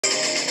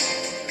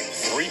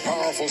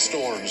powerful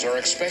storms are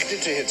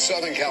expected to hit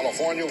Southern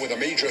California with a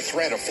major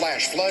threat of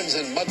flash floods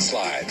and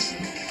mudslides.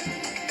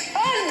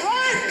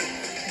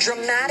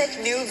 Dramatic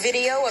new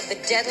video of the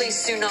deadly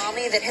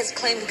tsunami that has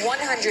claimed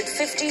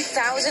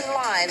 150,000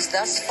 lives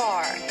thus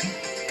far.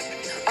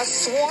 A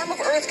swarm of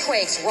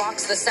earthquakes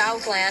rocks the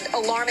Southland,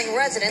 alarming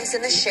residents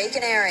in the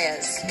shaken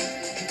areas.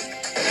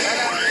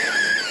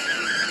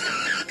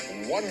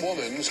 One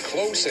woman's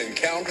close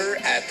encounter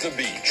at the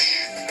beach.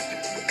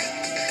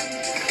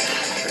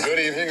 Good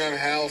evening, I'm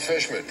Hal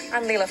Fishman.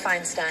 I'm Leila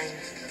Feinstein.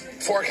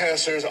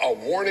 Forecasters are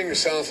warning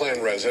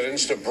Southland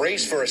residents to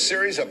brace for a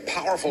series of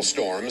powerful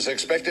storms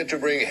expected to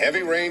bring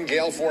heavy rain,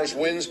 gale-force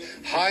winds,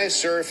 high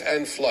surf,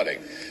 and flooding.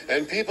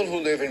 And people who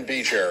live in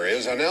beach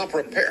areas are now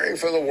preparing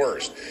for the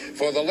worst.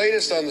 For the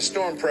latest on the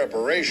storm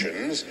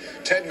preparations,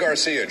 Ted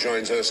Garcia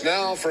joins us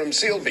now from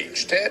Seal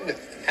Beach. Ted?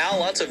 Hal,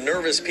 lots of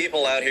nervous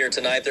people out here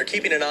tonight. They're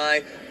keeping an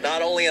eye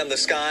not only on the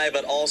sky,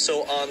 but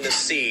also on the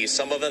sea.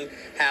 Some of them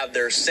have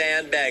their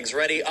sandbags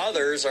ready.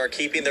 Others are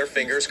keeping their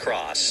fingers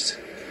crossed.